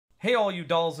Hey all you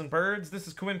dolls and birds, this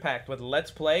is KuuImpact with Let's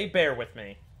Play Bear With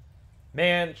Me.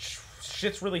 Man,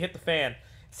 shit's really hit the fan. It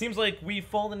seems like we've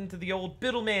fallen into the old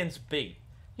Biddleman's bait.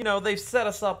 You know, they've set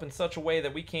us up in such a way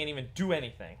that we can't even do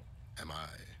anything. Am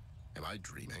I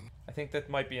dreaming? I think that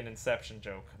might be an Inception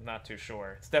joke. I'm not too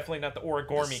sure. It's definitely not the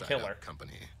Origami Killer.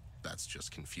 Company. That's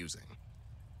just confusing.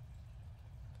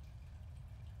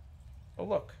 Oh,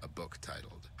 look. A book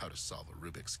titled How to Solve a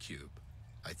Rubik's Cube.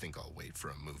 I think I'll wait for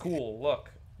a movie. Cool,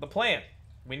 look. The plant.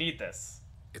 We need this.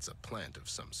 It's a plant of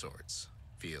some sorts.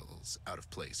 Feels out of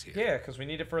place here. Yeah, because we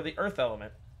need it for the earth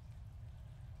element.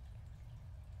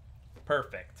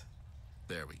 Perfect.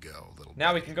 There we go, little Now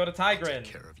buddy. we can go to I'll Tigrin.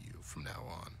 take care of you from now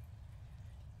on.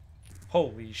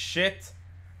 Holy shit.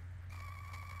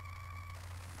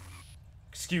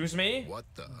 Excuse me? What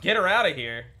the? Get her out of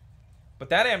here. But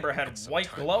that Amber had It's some white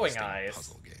time glowing wasting eyes.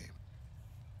 puzzle game.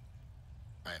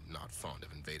 I am not fond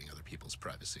of invading other people's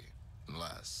privacy.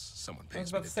 Unless someone pays I was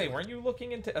about me to say, weren't you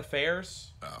looking into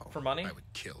affairs Oh, for money? I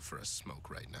would kill for a smoke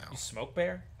right now. You smoke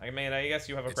bear? I mean, I guess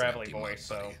you have a It's an gravelly empty mug, voice,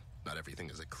 so... buddy. Not everything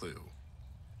is a clue.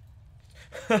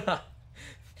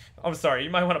 I'm sorry, you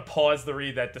might want to pause to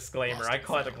read that disclaimer. Lost I and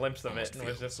caught a found. glimpse of it Almost and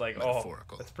was feels just like, oh,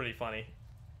 metaphorical. that's pretty funny.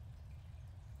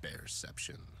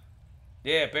 Bearception.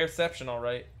 Yeah, bearception,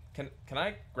 alright. Can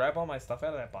I grab all my stuff out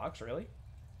of that box, really?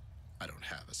 I don't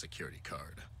have a security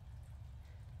card.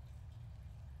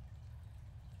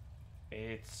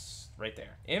 It's right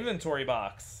there. Inventory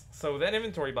box. So that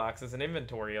inventory box is an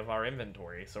inventory of our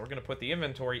inventory. So we're going to put the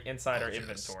inventory inside our I'll just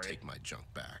inventory. take my junk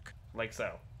back. Like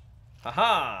so.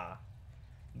 Haha!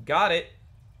 Got it!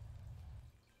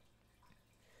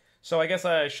 So I guess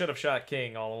I should have shot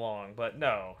King all along, but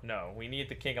no. We need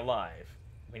the King alive.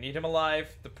 We need him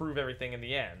alive to prove everything in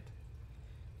the end.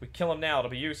 We kill him now,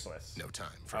 it'll be useless. No time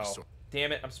for a Oh, sword.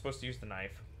 damn it, I'm supposed to use the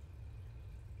knife.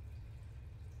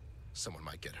 Someone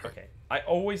might get hurt. Okay, I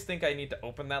always think I need to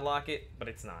open that locket, but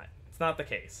it's not. It's not the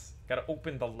case. Gotta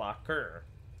open the locker.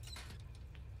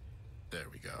 There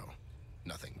we go.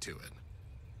 Nothing to it.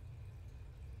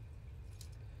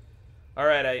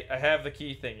 Alright, I have the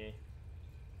key thingy.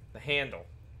 The handle.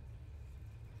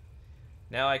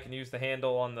 Now I can use the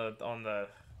handle on the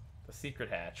secret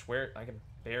hatch. Where? I can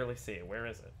barely see it. Where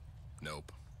is it?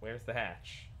 Nope. Where's the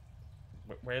hatch?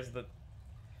 Where's the...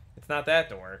 It's not that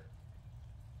door.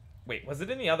 Wait, was it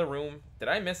in the other room? Did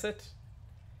I miss it?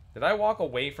 Did I walk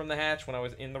away from the hatch when I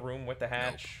was in the room with the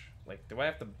hatch? Nope. Like, do I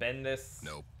have to bend this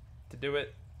Nope. to do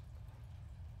it?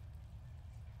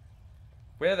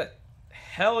 Where the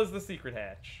hell is the secret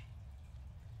hatch?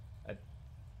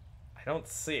 I don't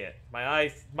see it. My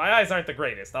eyes aren't the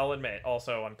greatest, I'll admit.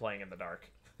 Also, I'm playing in the dark.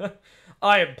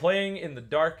 I am playing in the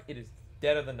dark. It is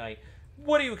dead of the night.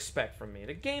 What do you expect from me?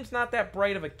 The game's not that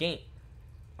bright of a game.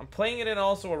 I'm playing it in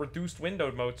also a reduced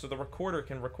windowed mode so the recorder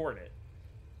can record it.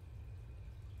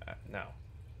 No.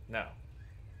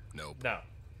 Nope. No.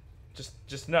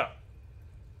 Just no.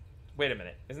 Wait a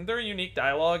minute. Isn't there a unique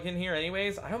dialogue in here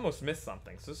anyways? I almost missed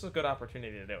something, so this is a good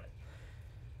opportunity to do it.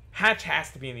 Hatch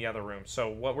has to be in the other room, so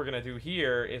what we're going to do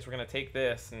here is we're going to take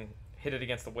this and hit it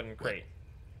against the wooden crate.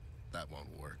 That won't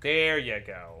work. There you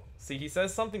go. See, he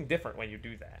says something different when you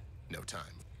do that. No time.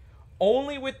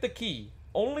 Only with the key.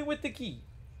 Only with the key.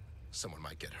 Someone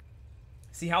might get hurt.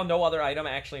 See how no other item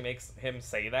actually makes him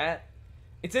say that?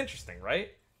 It's interesting,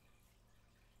 right?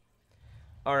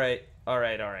 Alright.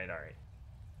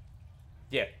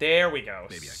 Yeah, there we go.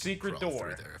 Maybe I can Secret crawl door.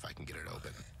 through there if I can get it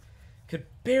open. Could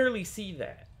barely see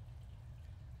that.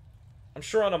 I'm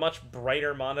sure on a much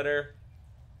brighter monitor,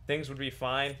 things would be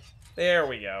fine. There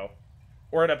we go.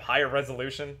 Or at a higher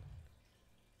resolution.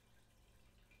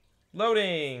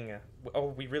 Loading! Oh,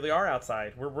 we really are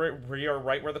outside. We are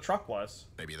right where the truck was.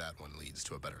 Maybe that one leads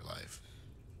to a better life.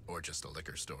 Or just a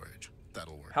liquor storage.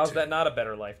 That'll work How's too. that not a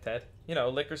better life, Ted? You know,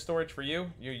 liquor storage for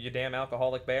you? You damn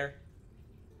alcoholic bear?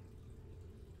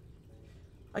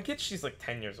 I get she's like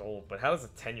 10 years old, but how does a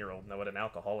 10-year-old know what an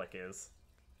alcoholic is?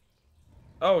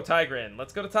 Oh, Tigrin.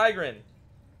 Let's go to Tigrin.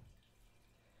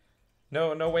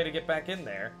 No way to get back in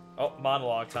there. Oh,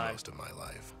 monologue For time. most of my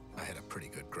life, I had a pretty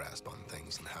good grasp on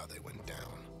things and how they went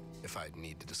down. If I'd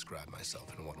need to describe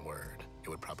myself in one word, it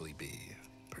would probably be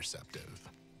perceptive.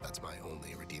 That's my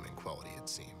only redeeming quality, it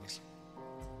seems.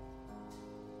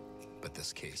 But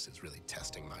this case is really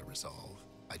testing my resolve.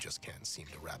 I just can't seem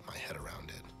to wrap my head around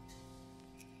it.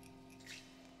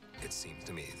 It seems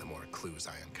to me the more clues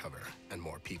I uncover and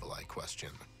more people I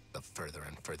question, the further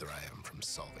and further I am from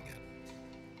solving it.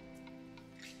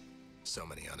 So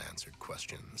many unanswered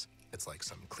questions. It's like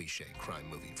some cliche crime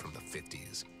movie from the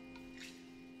 50s.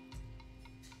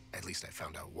 At least I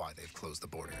found out why they've closed the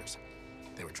borders.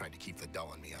 They were trying to keep the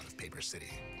doll and me out of Paper City.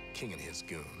 King and his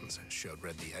goons showed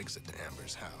Red the exit to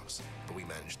Amber's house, but we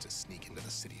managed to sneak into the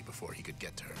city before he could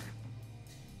get to her.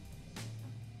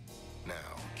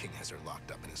 Now, King has her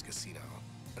locked up in his casino,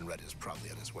 and Red is probably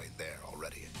on his way there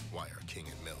already. Why are King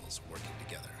and Mills working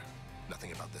together?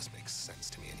 Nothing about this makes sense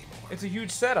to me anymore. It's a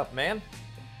huge setup, man.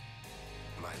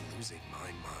 Am I losing my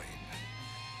mind?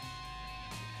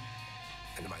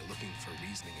 And am I looking for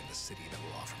reasoning in the city that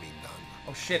will offer me none?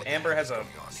 Oh shit, What the Amber hell has is a going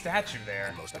on statue here? there.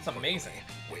 And most That's importantly, amazing.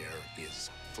 Where is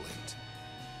Flint?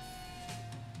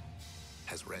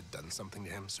 Has Red done something to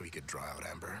him so he could draw out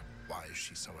Amber? Why is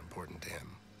she so important to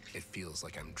him? It feels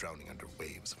like I'm drowning under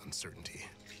waves of uncertainty.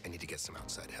 I need to get some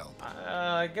outside help.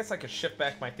 I guess I could shift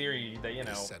back my theory that, you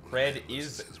know, Red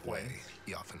is his Flint. way.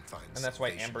 He often finds And that's why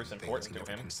salvation Amber's in things important he to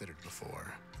never him. Considered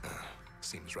before.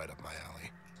 Seems right up my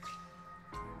alley.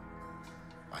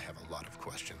 I have a lot of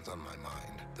questions on my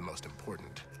mind. The most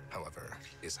important, however,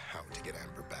 is how to get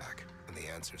Amber back. And the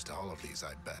answers to all of these,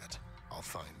 I bet, I'll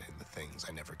find in the things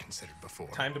I never considered before.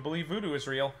 Time to believe voodoo is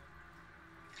real.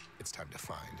 It's time to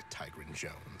find Tigran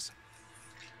Jones.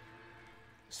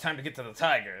 It's time to get to the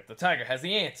tiger. The tiger has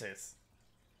the answers.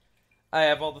 I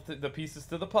have all the pieces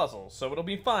to the puzzle, so it'll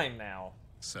be fine now.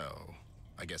 So,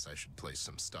 I guess I should place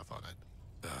some stuff on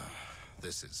it.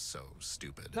 This is so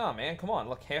stupid. Nah, man, come on.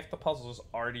 Look, half the puzzle is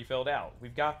already filled out.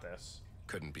 We've got this.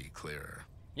 Couldn't be clearer.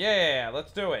 Yeah,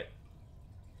 let's do it.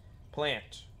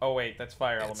 Plant. Oh, wait, that's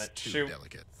fire element. Too Shoot.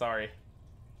 delicate. Sorry.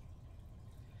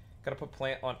 Gotta put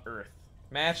plant on earth.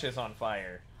 Matches on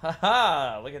fire.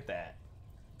 Haha, look at that.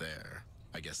 There.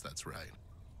 I guess that's right.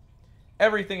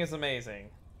 Everything is amazing.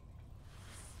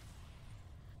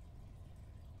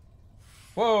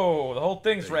 Whoa, the whole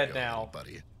thing's There you red go, now. little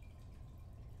buddy.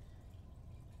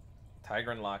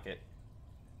 Tiger and locket.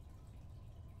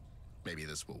 Maybe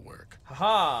this will work.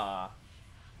 Haha.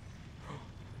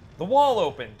 The wall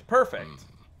opened. Perfect.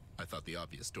 I thought the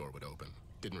obvious door would open.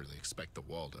 Didn't really expect the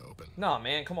wall to open. Nah,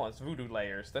 man, come on. It's voodoo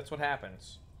layers. That's what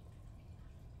happens.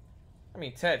 I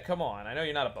mean, Ted, come on. I know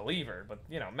you're not a believer, but,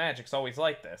 you know, magic's always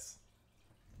like this.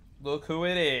 Look who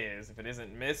it is, if it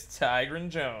isn't Miss Tigran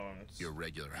Jones. Your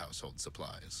regular household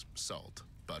supplies. Salt,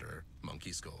 butter,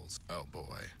 monkey skulls. Oh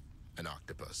boy. An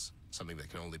octopus. Something that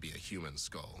can only be a human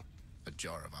skull. A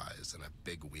jar of eyes and a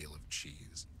big wheel of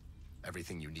cheese.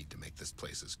 Everything you need to make this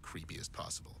place as creepy as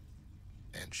possible.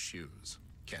 And shoes.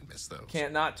 Can't miss those.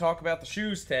 Can't not talk about the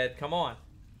shoes, Ted. Come on.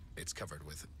 It's covered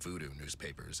with voodoo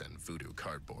newspapers and voodoo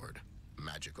cardboard.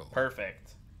 Magical.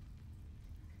 Perfect.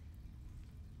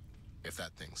 If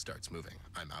that thing starts moving,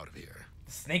 I'm out of here.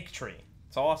 The snake tree.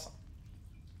 It's awesome.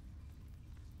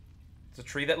 It's a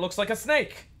tree that looks like a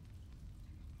snake.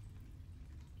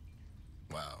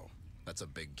 Wow, that's a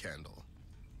big candle.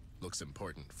 Looks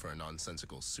important for a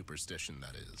nonsensical superstition,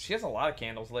 that is. She has a lot of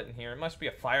candles lit in here. It must be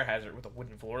a fire hazard with a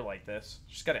wooden floor like this.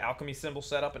 She's got an alchemy symbol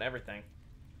set up and everything.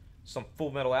 Some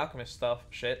Full Metal Alchemist stuff.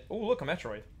 Shit. Ooh, look, a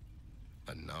Metroid.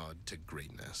 A nod to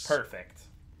greatness. Perfect.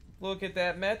 Look at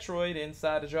that Metroid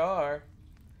inside a jar.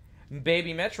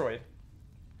 Baby Metroid.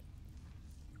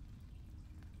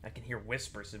 I can hear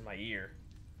whispers in my ear.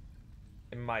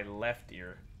 In my left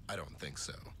ear. I don't think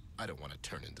so. I don't want to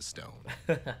turn into stone.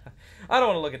 I don't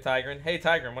want to look at Tigran. Hey,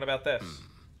 Tigran, what about this?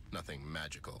 Nothing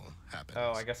magical happens.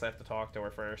 Oh, I guess I have to talk to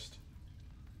her first.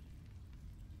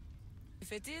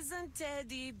 If it isn't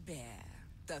Teddy Bear,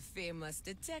 the famous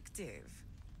detective,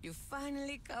 you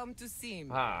finally come to see me.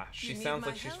 Ah, she You need sounds my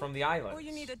like she's help, from the islands. Or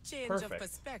you need a change Perfect. of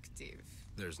perspective.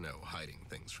 There's no hiding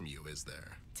things from you, is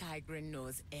there? Tigran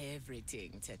knows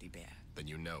everything, Teddy Bear. Then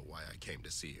you know why I came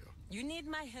to see you. You need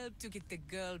my help to get the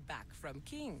girl back from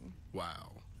King.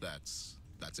 Wow, that's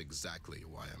exactly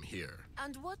why I'm here.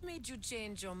 And what made you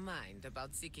change your mind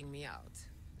about seeking me out?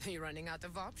 You're running out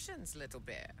of options, little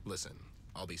bear. Listen,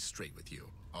 I'll be straight with you.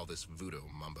 All this voodoo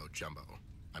mumbo-jumbo,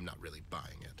 I'm not really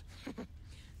buying it.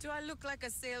 Do I look like a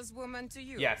saleswoman to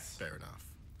you? Yes. Fair enough.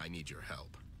 I need your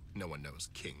help. No one knows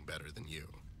King better than you.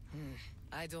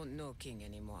 I don't know King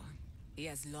anymore. He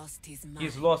has lost his mind.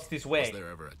 He's lost his way. Was there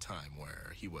ever a time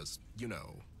where he was, you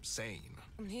know, sane?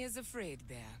 He is afraid,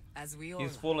 Bear, as we all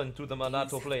He's are. fallen to the Things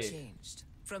Manato have Play. changed.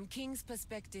 From King's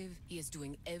perspective, he is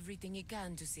doing everything he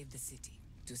can to save the city,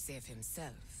 to save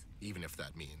himself. Even if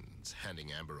that means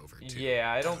handing Amber over to...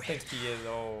 Yeah, I don't think he is.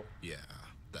 Oh, Yeah,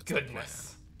 that's the plan.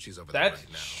 goodness. She's over there That right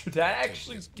now. that taking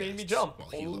actually his made me guests jump. while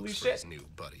he Holy looks for shit! his new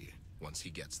buddy. Once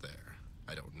he gets there,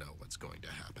 I don't know what's going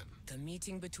to happen. The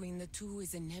meeting between the two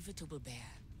is inevitable, Bear.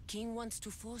 King wants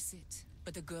to force it,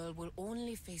 but the girl will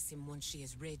only face him once she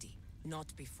is ready,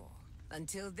 not before.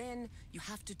 Until then, you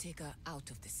have to take her out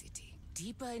of the city.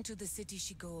 Deeper into the city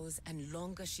she goes, and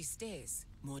longer she stays,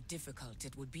 more difficult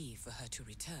it would be for her to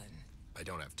return. I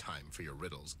don't have time for your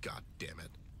riddles, god damn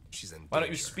it. She's in Why don't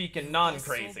you danger. speak in You're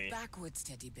non-crazy? so backwards,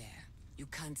 teddy bear. You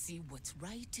can't see what's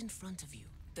right in front of you.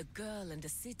 The girl and the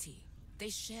city, they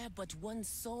share but one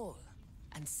soul,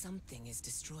 and something is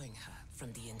destroying her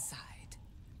from the inside.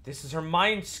 This is her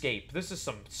mindscape. This is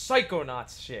some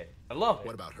Psychonauts shit. I love it.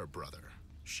 What about her brother?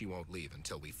 She won't leave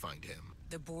until we find him.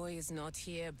 The boy is not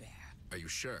here, Bear. Are you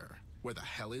sure? Where the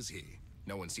hell is he?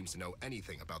 No one seems to know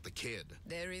anything about the kid.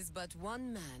 There is but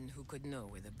one man who could know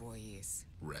where the boy is.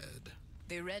 Red.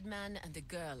 The red man and the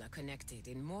girl are connected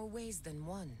in more ways than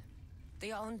one.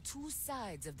 They are on two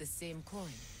sides of the same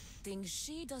coin. Things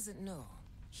she doesn't know,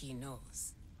 he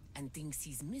knows. And things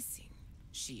he's missing,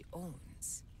 she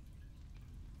owns.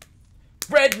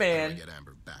 Red How Man do I get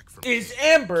Amber back from is me?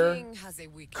 Amber. King has a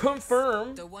weakness.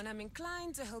 Confirmed. The one I'm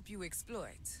inclined to help you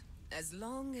exploit. As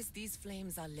long as these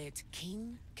flames are lit,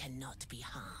 King cannot be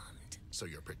harmed. So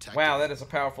you're protecting Wow, him. that is a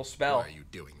powerful spell. Why are you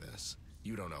doing this?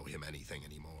 You don't owe him anything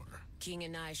anymore. King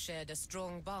and I shared a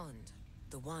strong bond.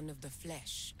 The one of the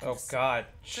flesh. And Oh the soul. God,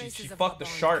 she Traces of fucked our the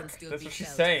bond shark. can still That's be what she's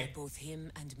felt saying. by both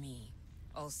him and me.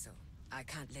 Also, I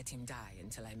can't let him die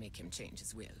until I make him change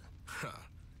his will. Huh.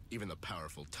 Even the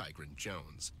powerful Tigran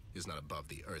Jones is not above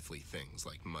the earthly things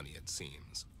like money, it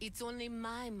seems. It's only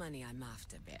my money I'm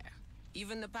after, Bear.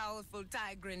 Even the powerful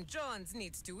Tigran Jones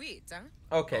needs to eat, huh?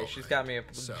 Okay, All she's right. got me.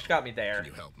 So, She got me there. Can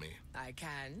you help me? I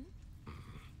can.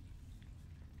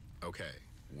 Okay.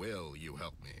 Will you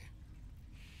help me?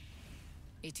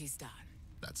 It is done.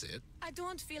 That's it? I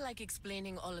don't feel like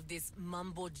explaining all of this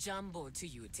mumbo-jumbo to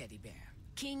you, Teddy Bear.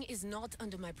 King is not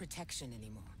under my protection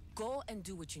anymore. Go and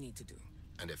do what you need to do.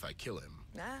 And if I kill him?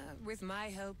 With my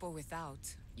help or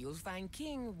without, you'll find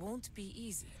King won't be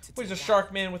easy to Well, he's a take shark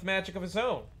down. man with magic of his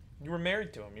own. You were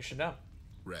married to him. You should know.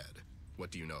 Red,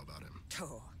 what do you know about him?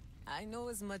 Oh, I know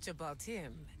as much about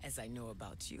him as I know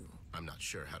about you. I'm not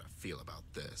sure how to feel about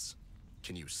this.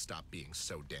 Can you stop being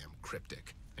so damn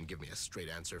cryptic and give me a straight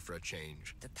answer for a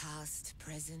change? The past,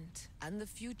 present, and the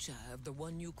future of the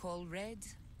one you call Red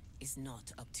is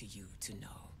not up to you to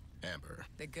know. Amber,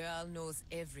 The girl knows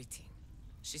everything.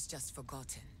 She's just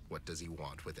forgotten. what does he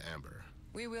want with Amber?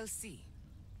 We will see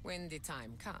when the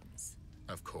time comes.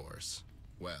 Of course.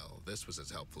 Well, this was as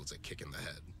helpful as a kick in the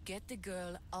head. Get the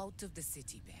girl out of the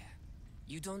city, Bear.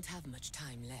 You don't have much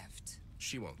time left.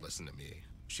 She won't listen to me.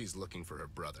 She's looking for her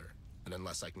brother. And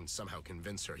unless I can somehow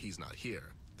convince her he's not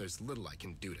here, there's little I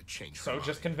can do to change her So mind.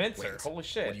 just convince her. Wait, Holy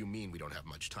shit. What do you mean we don't have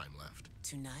much time left?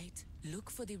 Tonight, look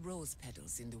for the rose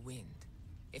petals in the wind.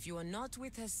 If you are not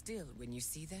with her still when you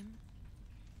see them,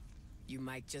 you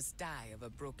might just die of a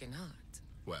broken heart.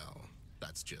 Well,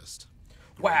 that's just...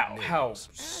 Wow, great how news.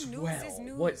 swell. News is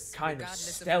news, What kind of regardless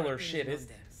of stellar your shit opinion is on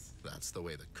them. this? That's the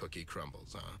way the cookie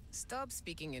crumbles, huh? Stop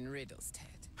speaking in riddles, Ted.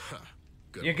 Huh.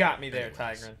 Good You one. got me there,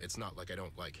 Anyways, Tigran. It's not like I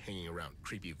don't like hanging around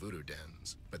creepy voodoo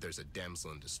dens, but there's a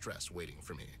damsel in distress waiting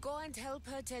for me. Go and help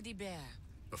her, Teddy Bear.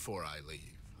 Before I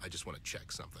leave, I just want to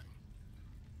check something.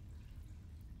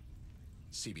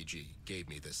 CBG gave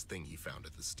me this thing he found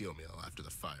at the steel mill after the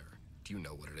fire. Do you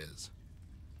know what it is?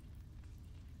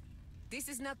 This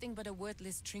is nothing but a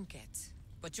worthless trinket.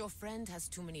 But your friend has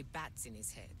too many bats in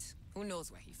his head. Who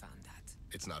knows where he found that?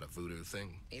 It's not a voodoo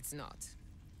thing? It's not.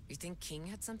 You think King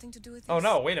had something to do with this? Oh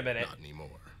no, wait a minute. Not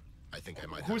anymore. I think I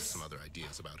might Who's- have some other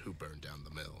ideas about who burned down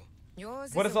the mill.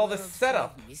 Yours What is is a all this world full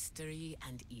setup? of mystery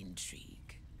and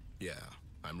intrigue. Yeah,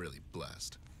 I'm really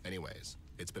blessed. Anyways,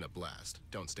 it's been a blast.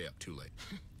 Don't stay up too late.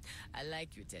 I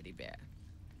like you, Teddy Bear.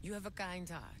 You have a kind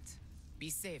heart. Be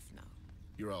safe now.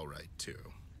 You're all right, too.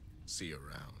 See you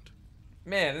around.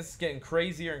 Man, this is getting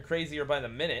crazier and crazier by the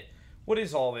minute. What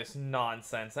is all this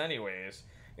nonsense anyways?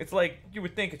 It's like, you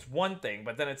would think it's one thing,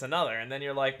 but then it's another, and then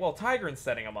you're like, well, Tigran's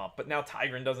setting him up, but now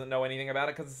Tigran doesn't know anything about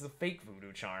it because it's a fake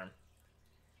voodoo charm.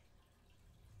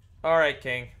 Alright,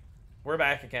 King. We're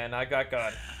back again. I got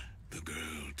God. The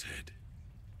girl, Ted.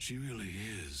 She really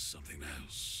is something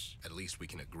else. At least we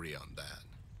can agree on that.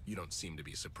 You don't seem to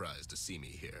be surprised to see me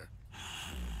here.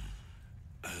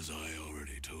 As I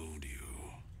already told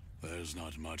you, there's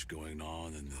not much going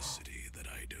on in this city that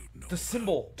I don't know The about.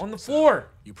 symbol on the floor!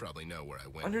 You probably know where I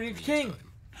went. Underneath in the King.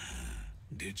 meantime.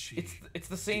 Did she? It's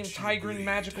the same Did she Tigran agree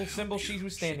magical to help symbol you? she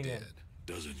was She standing in. did.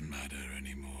 Doesn't matter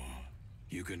anymore.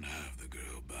 You can have the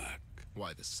girl back.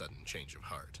 Why this sudden change of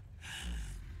heart?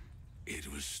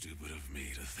 It was stupid of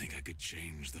me to think I could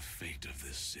change the fate of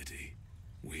this city.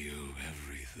 We owe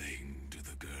everything to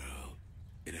the girl.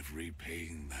 And if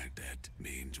repaying that debt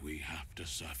means we have to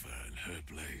suffer in her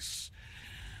place,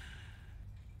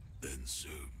 then so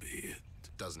be it.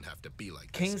 Doesn't have to be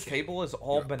like King's this, King. Table is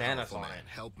all You're a bananas powerful on man. it.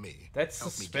 Help me. That's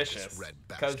Help me get this suspicious. red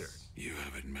Because bastard. You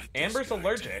haven't met this Amber's guy,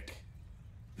 allergic. Ted.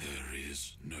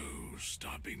 is no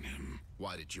stopping him.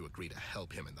 Why did you agree to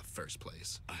help him in the first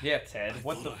place? Yeah, Ted,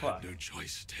 what I the thought I fuck? had no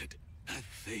choice, Ted. That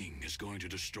thing is going to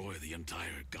destroy the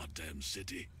entire goddamn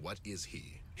city. What is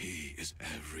he? He is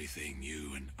everything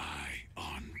you and I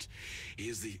aren't. He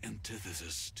is the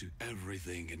antithesis to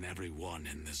everything and everyone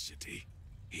in this city.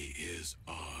 He is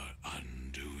our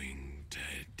undoing,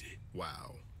 Ted.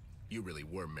 Wow. You really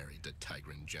were married to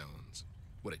Tigran Jones.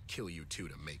 Would it kill you two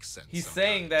to make sense? He's sometimes?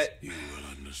 saying that... You will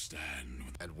understand.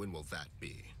 And when will that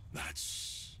be?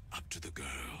 That's up to the girl.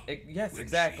 Yes, when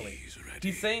exactly. she's ready.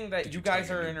 He's saying that Did you tell guys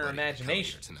your are new in her buddy to come here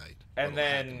imagination. tonight? And What'll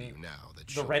happen to then you now that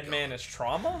the she'll Red be Man gone? is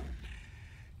trauma?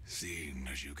 Seeing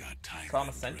as you got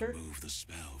Trauma Tigran to center? remove the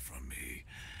spell from me,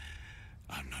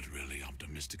 I'm not really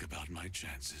optimistic about my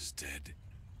chances, Ted.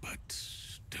 But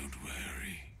don't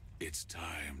worry. It's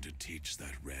time to teach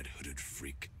that red-hooded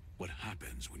freak what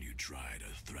happens when you try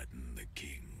to threaten the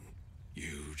king.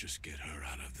 You just get her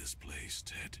out of this place,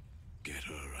 Ted. Get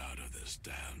her out of this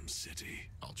damn city.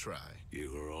 I'll try.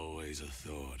 You were always a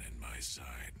thorn in my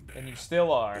side, Bear. And you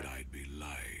still are. But I'd be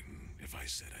lying if I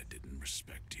said I didn't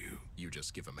respect you. You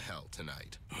just give him hell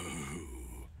tonight.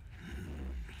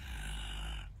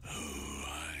 Oh,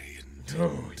 I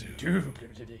intend to.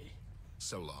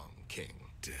 So long, King.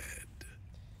 Dead.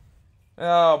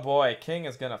 Oh boy, King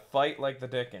is gonna fight like the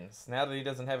Dickens. Now that he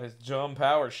doesn't have his jump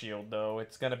power shield, though,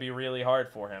 it's gonna be really hard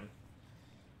for him.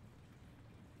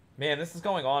 Man, this is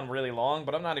going on really long,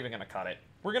 but I'm not even gonna cut it.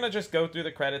 We're gonna just go through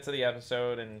the credits of the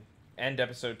episode and end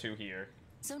episode 2 here.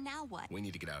 So now what? We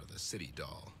need to get out of the city,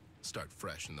 doll. Start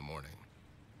fresh in the morning.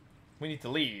 We need to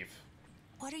leave.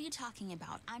 What are you talking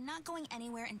about? I'm not going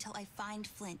anywhere until I find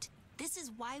Flint. This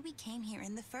is why we came here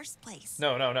in the first place.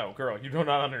 No, girl, you do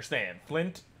not understand.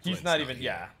 Flint, he's Flint's not even, here.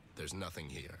 yeah. There's nothing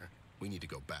here. We need to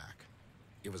go back.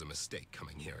 It was a mistake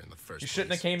coming here in the first You place.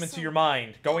 shouldn't have came into So, your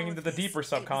mind. Going all into of the this, deeper it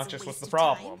was a subconscious was waste the of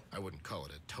problem. time? I wouldn't call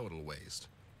it a total waste,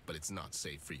 but it's not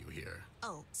safe for you here.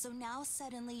 Oh, so now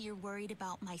suddenly you're worried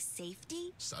about my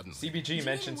safety? Suddenly. CBG You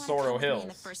mentioned didn't wanna Sorrow come with me Hills. in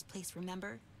the first place,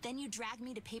 remember? Then you dragged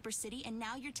me to Paper City, and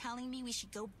now you're telling me we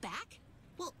should go back?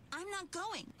 Well, I'm not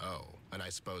going. Oh, and I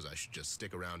suppose I should just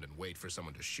stick around and wait for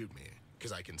someone to shoot me,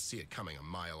 because I can see it coming a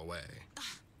mile away. Ugh,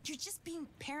 you're just being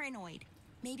paranoid.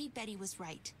 Maybe Betty was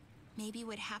right. Maybe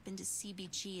what happened to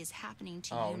CBG is happening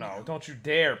to Oh you no, now. don't you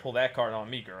dare pull that card on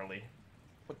me, girly.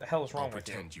 What the hell is I'll wrong with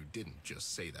you? pretend you didn't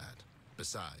just say that.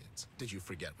 Besides, did you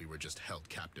forget we were just held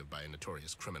captive by a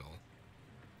notorious criminal?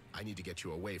 I need to get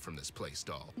you away from this place,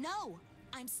 doll. No,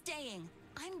 I'm staying.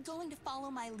 I'm going to follow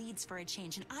my leads for a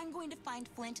change, and I'm going to find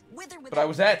Flint with or without. But I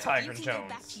was at you Tigran can Jones. go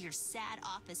back to your sad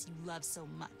office you love so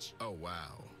much. Oh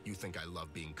wow, you think I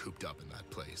love being cooped up in that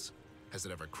place? Has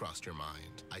it ever crossed your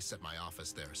mind? I set my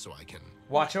office there so I can...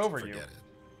 Watch over Forget you. it.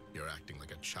 You're acting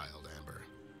like a child, Amber.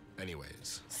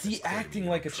 Anyways... See, it's clear to me acting you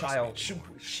like don't a trust child. me She, anymore,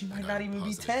 she might and not I'm even be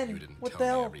positive 10. You didn't What tell the me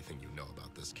hell? everything you know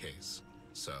about this case.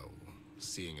 So,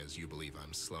 seeing as you believe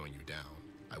I'm slowing you down,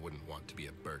 I wouldn't want to be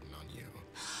a burden on you.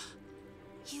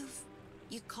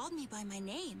 You called me by my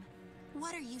name.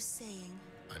 What are you saying?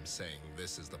 I'm saying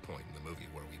this is the point in the movie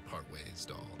where we part ways,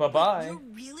 doll. Bye-bye. You're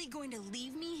really going to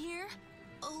leave me here?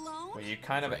 Alone? Well, you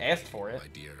kind of Frankly, asked for it. My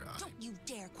dear, Don't you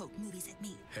dare quote movies at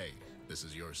me. Hey, this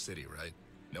is your city, right?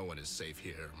 No one is safe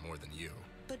here more than you.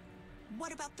 But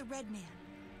what about the Red Man?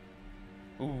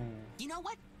 Ooh. You know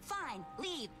what? Fine,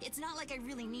 leave. It's not like I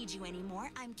really need you anymore.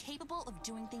 I'm capable of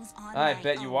doing things on I my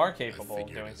bet own. you are I capable of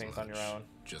figured doing as things on your much. own.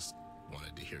 Just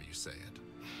wanted to hear you say it.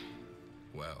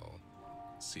 Well,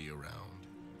 see you around,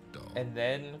 doll. And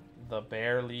then the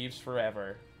bear leaves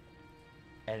forever.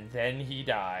 And then he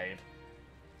died.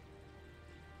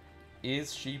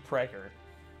 Is she pregnant?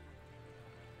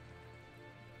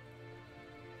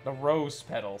 The rose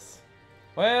petals.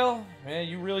 Well, man,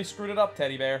 you really screwed it up,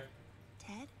 Teddy Bear.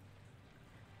 Ted?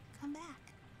 Come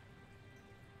back.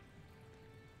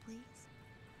 Please?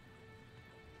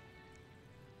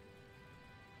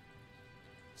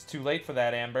 It's too late for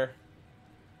that, Amber.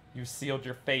 You sealed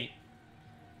your fate.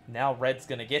 Now Red's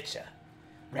gonna get ya.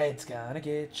 Red's gonna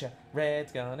get ya.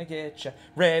 Red's gonna get ya.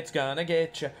 Red's gonna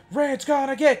get ya. Red's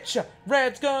gonna get ya.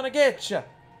 Red's gonna get ya.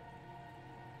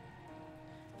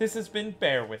 This has been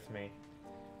Bear With Me,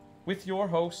 with your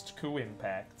host,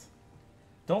 KuuImpact.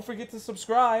 Don't forget to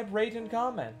subscribe, rate, and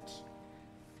comment.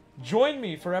 Join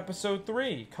me for episode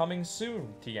 3, coming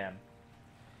soon, TM,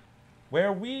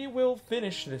 where we will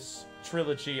finish this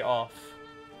trilogy off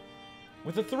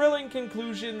with a thrilling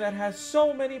conclusion that has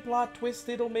so many plot twists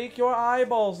it'll make your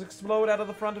eyeballs explode out of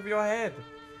the front of your head,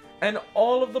 and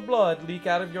all of the blood leak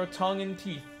out of your tongue and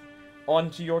teeth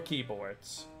onto your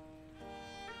keyboards.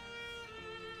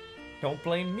 Don't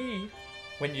blame me,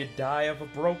 when you die of a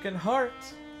broken heart.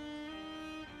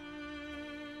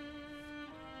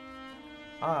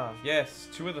 Ah, yes,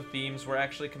 2 of the themes were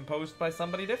actually composed by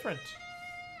somebody different.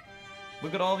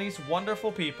 Look at all these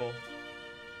wonderful people.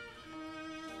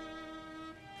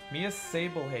 Mia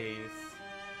Sablehaze.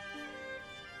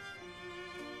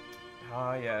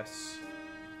 Ah, yes.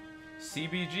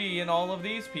 CBG and all of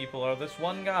these people are this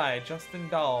one guy, Justin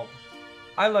Daub.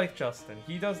 I like Justin.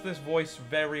 He does this voice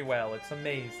very well. It's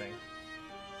amazing.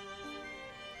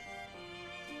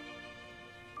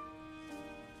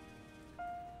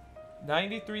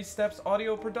 "93 Steps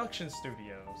Audio Production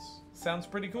Studios." Sounds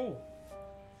pretty cool.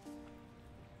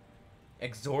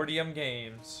 Exordium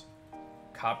Games.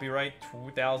 Copyright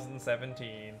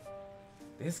 2017.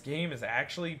 This game is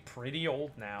actually pretty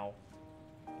old now.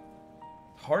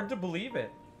 Hard to believe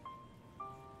it.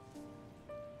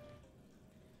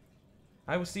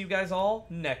 I will see you guys all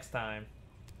next time.